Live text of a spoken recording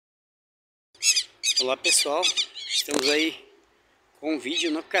Olá pessoal, estamos aí com um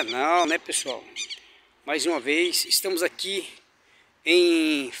vídeo no canal, né pessoal? Mais uma vez, estamos aqui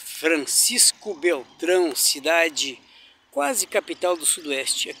em Francisco Beltrão, cidade quase capital do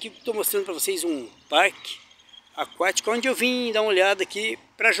sudoeste. Aqui estou mostrando para vocês um parque aquático, onde eu vim dar uma olhada aqui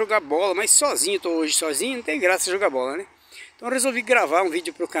para jogar bola, mas sozinho, estou hoje sozinho, não tem graça jogar bola, né? Então resolvi gravar um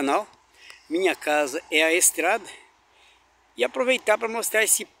vídeo para o canal. Minha casa é a estrada e aproveitar para mostrar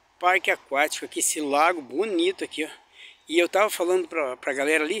esse parque aquático aqui, esse lago bonito aqui, ó. E eu tava falando pra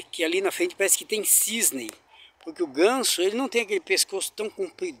galera ali, que ali na frente parece que tem cisne, porque o ganso, ele não tem aquele pescoço tão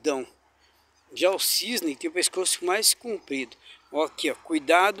compridão. Já o cisne tem o pescoço mais comprido. Ó, aqui, ó,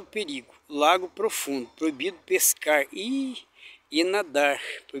 cuidado, perigo, lago profundo, proibido pescar e nadar.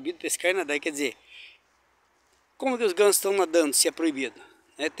 Proibido pescar e nadar, quer dizer, como que os gansos estão nadando se é proibido?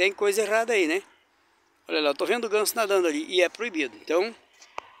 Tem coisa errada aí, né? Olha lá, eu tô vendo o ganso nadando ali e é proibido. Então,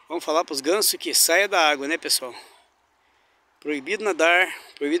 vamos falar para os gansos que saia da água, né pessoal? Proibido nadar,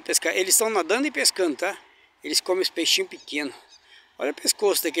 proibido pescar. Eles estão nadando e pescando, tá? Eles comem os peixinhos pequenos. Olha o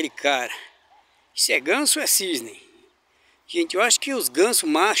pescoço daquele cara. Se é ganso ou é cisne? Gente, eu acho que os gansos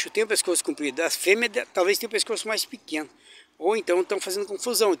machos têm o pescoço comprido. As fêmeas talvez tenham o pescoço mais pequeno. Ou então estão fazendo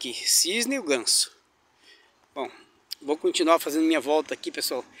confusão aqui. Cisne e o ganso. Bom, vou continuar fazendo minha volta aqui,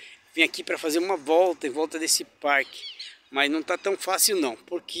 pessoal. Vim aqui para fazer uma volta em volta desse parque. Mas não tá tão fácil não,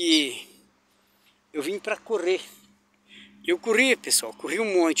 porque eu vim para correr. Eu corri, pessoal, corri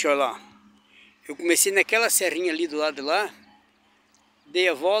um monte, olha lá. Eu comecei naquela serrinha ali do lado de lá, dei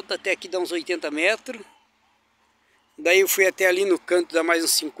a volta até aqui, dá uns 80 metros. Daí eu fui até ali no canto, dá mais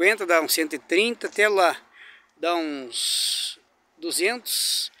uns 50, dá uns 130, até lá dá uns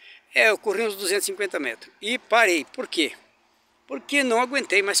 200. Eu corri uns 250 metros e parei. Por quê? Porque não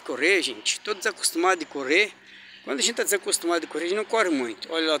aguentei mais correr, gente. Estou desacostumado de correr. Quando a gente está desacostumado de correr, a gente não corre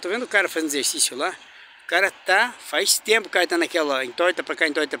muito. Olha lá, tô vendo o cara fazendo exercício lá. O cara tá, faz tempo o cara tá naquela, entorta pra cá,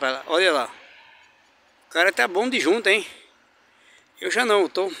 entorta pra lá. Olha lá. O cara tá bom de junta, hein? Eu já não, eu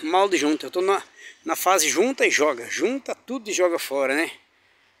tô mal de junta. Eu tô na fase junta e joga. Junta tudo e joga fora, né?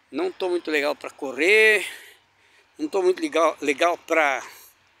 Não tô muito legal pra correr. Não tô muito legal pra...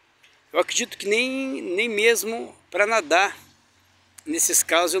 Eu acredito que nem mesmo pra nadar. Nesses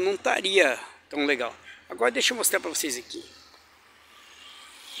casos eu não estaria tão legal. Agora deixa eu mostrar para vocês aqui.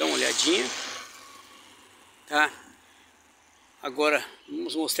 Dá uma olhadinha. Tá? Agora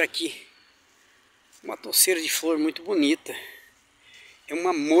vamos mostrar aqui uma touceira de flor muito bonita. É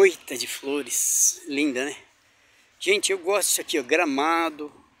uma moita de flores. Linda, né? Gente, eu gosto disso aqui, ó, gramado,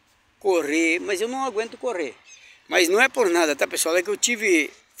 correr, mas eu não aguento correr. Mas não é por nada, tá pessoal? É que eu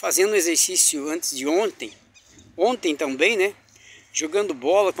tive fazendo exercício antes de ontem. Ontem também, né? Jogando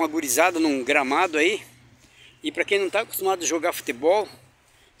bola com a gurizada num gramado aí. E para quem não está acostumado a jogar futebol,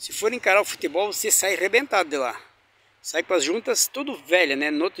 se for encarar o futebol, você sai arrebentado de lá. Sai com as juntas tudo velha, né?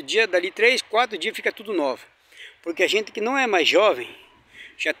 No outro dia, dali 3, 4 dias, fica tudo novo. Porque a gente que não é mais jovem,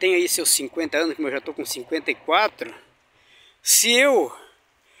 já tem aí seus 50 anos, como eu já estou com 54. Se eu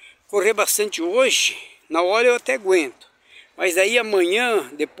correr bastante hoje, na hora eu até aguento. Mas aí amanhã,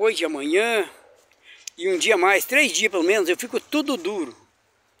 depois de amanhã, e um dia mais, 3 dias pelo menos, eu fico tudo duro.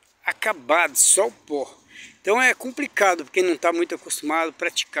 Acabado, só o pó. Então é complicado, porque não está muito acostumado a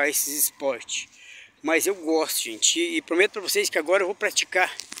praticar esses esportes. Mas eu gosto, gente. E prometo para vocês que agora eu vou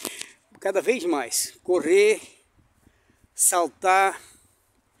praticar cada vez mais. Correr, saltar,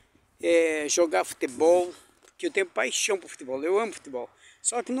 jogar futebol. Porque eu tenho paixão por futebol, eu amo futebol.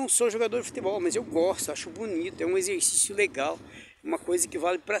 Só que não sou jogador de futebol, mas eu gosto, acho bonito. É um exercício legal. Uma coisa que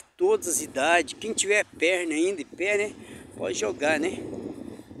vale para todas as idades. Quem tiver perna ainda e pé, né? Pode jogar, né?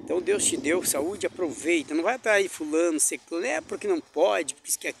 Então Deus te deu saúde, aproveita. Não vai estar aí fulano, secando, porque não pode, porque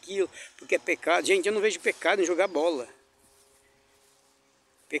isso que é aquilo, porque é pecado. Gente, eu não vejo pecado em jogar bola.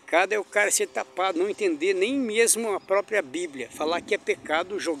 Pecado é o cara ser tapado, não entender nem mesmo a própria Bíblia. Falar que é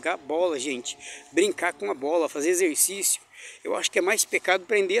pecado jogar bola, gente. Brincar com a bola, fazer exercício. Eu acho que é mais pecado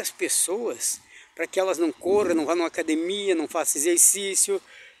prender as pessoas para que elas não corram, não vá numa academia, não façam exercício,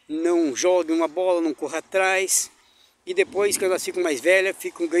 não joguem uma bola, não corram atrás. E depois, quando elas ficam mais velhas,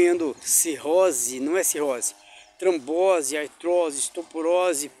 ficam ganhando cirrose, não é cirrose, trombose, artrose,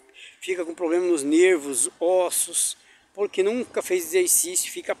 osteoporose, fica com problema nos nervos, ossos, porque nunca fez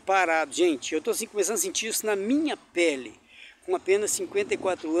exercício, fica parado. Gente, eu estou assim, começando a sentir isso na minha pele, com apenas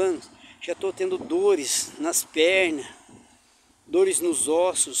 54 anos, já estou tendo dores nas pernas, dores nos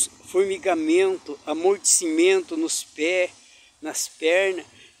ossos, formigamento, amortecimento nos pés, nas pernas.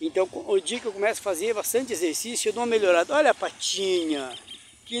 Então, o dia que eu começo a fazer bastante exercício, eu dou uma melhorada. Olha a patinha,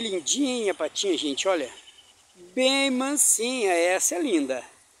 que lindinha a patinha, gente, olha. Bem mansinha, essa é linda.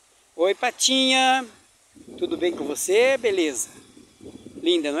 Oi, Patinha! Tudo bem com você? Beleza?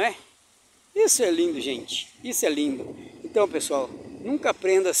 Linda, não é? Isso é lindo, gente. Isso é lindo. Então, pessoal, nunca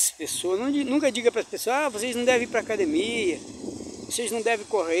prenda as pessoas, nunca diga para as pessoas, ah, vocês não devem ir para academia, vocês não devem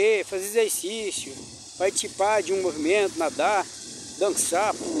correr, fazer exercício, participar de um movimento, nadar,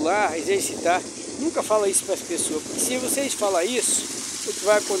 dançar, pular, exercitar. Nunca fala isso para as pessoas, porque se vocês falarem isso, o que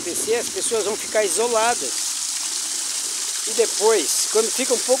vai acontecer? As pessoas vão ficar isoladas. E depois, quando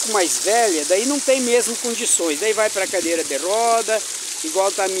fica um pouco mais velha, daí não tem mesmo condições. Daí vai para a cadeira de roda, igual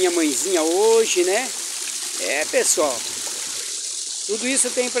está a minha mãezinha hoje, né? É, pessoal, tudo isso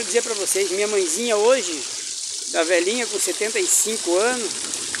eu tenho para dizer para vocês. Minha mãezinha hoje, da velhinha com 75 anos,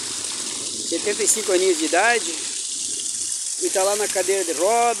 75 aninhos de idade, e está lá na cadeira de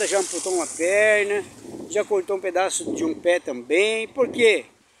roda, já amputou uma perna, já cortou um pedaço de um pé também. Por quê?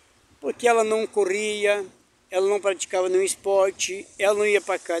 Porque ela não corria, ela não praticava nenhum esporte, ela não ia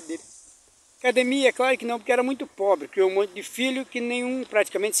para academia, claro que não, porque era muito pobre, criou um monte de filho que nenhum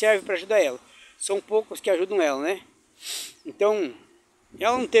praticamente serve para ajudar ela. São poucos que ajudam ela, né? Então,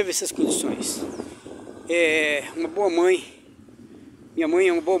 ela não teve essas condições. É uma boa mãe, minha mãe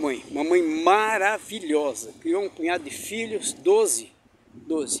é uma boa mãe, uma mãe maravilhosa, criou um punhado de filhos, 12.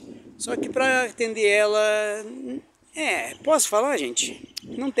 Só que para atender ela, posso falar, gente?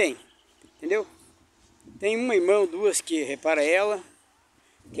 Não tem, entendeu? Tem uma irmã ou duas que repara ela,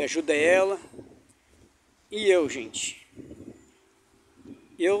 que ajuda ela. E eu, gente.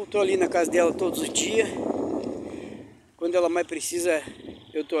 Eu tô ali na casa dela todos os dias. Quando ela mais precisa,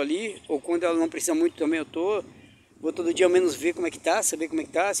 eu tô ali. Ou quando ela não precisa muito também, eu tô. Vou todo dia ao menos ver como é que tá, saber como é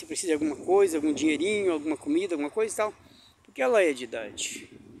que tá, se precisa de alguma coisa, algum dinheirinho, alguma comida, alguma coisa e tal. Porque ela é de idade.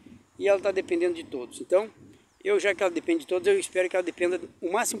 E ela tá dependendo de todos. Então, já que ela depende de todos, eu espero que ela dependa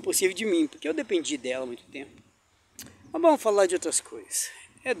o máximo possível de mim, porque eu dependi dela há muito tempo. Mas vamos falar de outras coisas.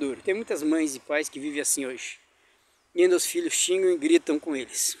 É duro, tem muitas mães e pais que vivem assim hoje. E ainda os filhos xingam e gritam com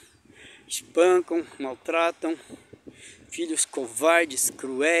eles. Espancam, maltratam. Filhos covardes,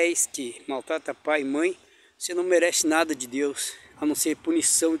 cruéis, que maltratam pai e mãe. Você não merece nada de Deus, a não ser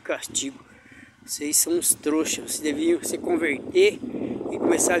punição e castigo. Vocês são uns trouxas, vocês deviam se converter e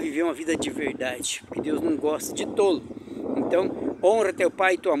começar a viver uma vida de verdade, porque Deus não gosta de tolo. Então, honra teu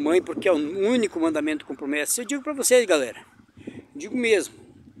pai e tua mãe, porque é o único mandamento com promessa. Eu digo para vocês, galera, digo mesmo,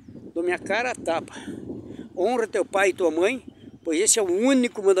 dou minha cara a tapa. Honra teu pai e tua mãe, pois esse é o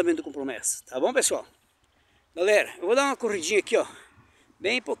único mandamento com promessa. Tá bom, pessoal? Galera, eu vou dar uma corridinha aqui, ó,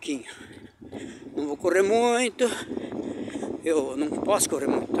 bem pouquinho. Não vou correr muito. Eu não posso correr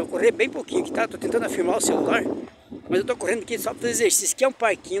muito, eu correr bem pouquinho aqui, tá? Tô tentando afirmar o celular, mas eu tô correndo aqui só para fazer exercício, que é um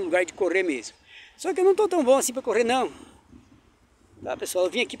parquinho, lugar de correr mesmo. Só que eu não tô tão bom assim para correr não. Tá, pessoal,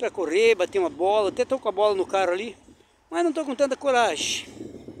 eu vim aqui para correr, bater uma bola, até tô com a bola no carro ali, mas não tô com tanta coragem.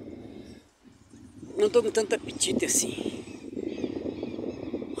 Não tô com tanto apetite assim.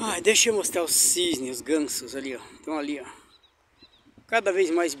 Ai, deixa eu mostrar os cisnes, os gansos ali, ó. Estão ali, ó. Cada vez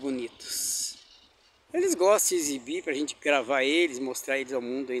mais bonitos. Eles gostam de exibir pra gente gravar eles, mostrar eles ao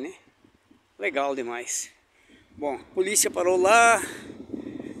mundo aí, né? Legal demais. Bom, a polícia parou lá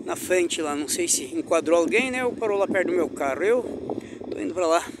na frente lá, não sei se enquadrou alguém, né? Ou parou lá perto do meu carro. Eu tô indo pra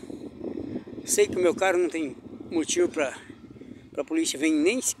lá. Sei que o meu carro não tem motivo pra polícia vir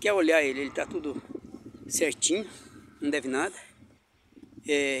nem sequer olhar ele. Ele tá tudo certinho, não deve nada.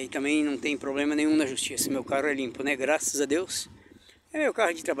 E também não tem problema nenhum na justiça. Meu carro é limpo, né? Graças a Deus. É meu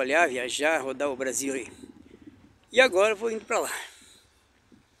carro de trabalhar, viajar, rodar o Brasil aí. E agora eu vou indo pra lá.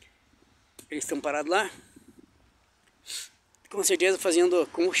 Eles estão parados lá. Com certeza fazendo,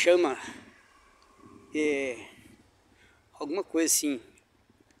 como chama, alguma coisa assim.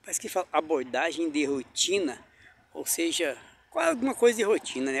 Parece que fala abordagem de rotina. Ou seja, alguma coisa de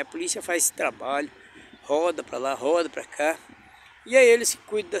rotina, né? A polícia faz esse trabalho. Roda pra lá, roda pra cá. E é eles que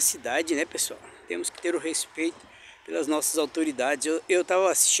cuidam da cidade, né, pessoal? Temos que ter o respeito pelas nossas autoridades. Eu estava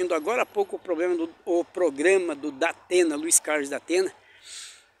assistindo agora há pouco o programa do Datena, Luiz Carlos Datena.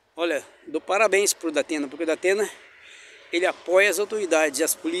 Olha, dou parabéns para o Datena, porque o Datena, ele apoia as autoridades,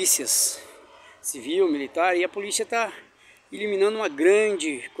 as polícias civil, militar, e a polícia está eliminando uma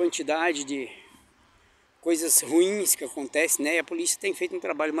grande quantidade de coisas ruins que acontecem, né? E a polícia tem feito um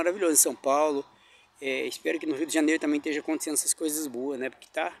trabalho maravilhoso em São Paulo. Espero que no Rio de Janeiro também esteja acontecendo essas coisas boas, né? Porque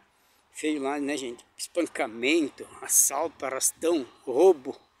tá feio lá, né, gente? Espancamento, assalto, arrastão,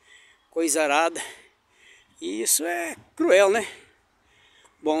 roubo, coisa arada. E isso é cruel, né?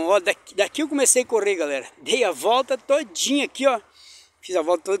 Bom, ó, daqui eu comecei a correr, galera. Dei a volta todinha aqui, ó. Fiz a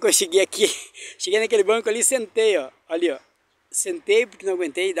volta toda que eu cheguei aqui. Cheguei naquele banco ali e sentei, ó. Ali, ó. Sentei porque não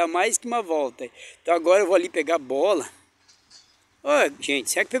aguentei dar mais que uma volta. Então agora eu vou ali pegar a bola. Ô, gente,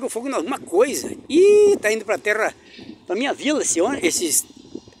 será que pegou fogo em alguma coisa? Ih, tá indo pra terra, pra minha vila, esses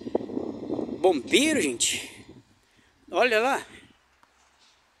bombeiros, gente. Olha lá.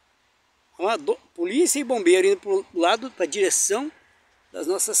 Polícia e bombeiro indo pro lado, pra direção das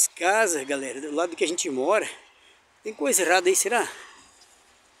nossas casas, galera. Do lado que a gente mora. Tem coisa errada aí, será?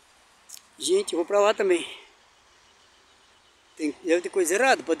 Gente, eu vou pra lá também. Deve ter coisa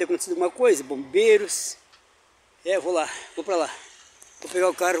errada, pode ter acontecido alguma coisa. Bombeiros. Vou lá, vou pra lá. Vou pegar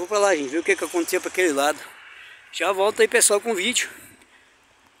o carro, vou pra lá, gente. Ver o que aconteceu pra aquele lado. Já volto aí, pessoal, com o vídeo.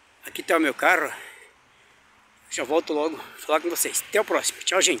 Aqui tá o meu carro. Já volto logo falar com vocês. Até o próximo.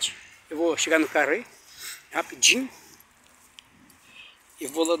 Tchau, gente. Eu vou chegar no carro aí, rapidinho. E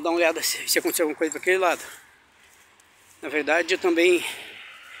vou lá dar uma olhada se aconteceu alguma coisa pra aquele lado. Na verdade, eu também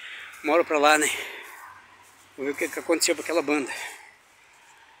moro pra lá, né? Vou ver o que aconteceu pra aquela banda.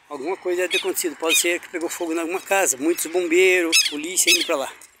 Alguma coisa deve ter acontecido. Pode ser que pegou fogo em alguma casa. Muitos bombeiros, polícia indo pra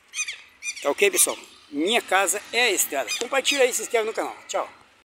lá. Tá ok, pessoal? Minha casa é a estrada. Compartilha aí e se inscreve no canal. Tchau.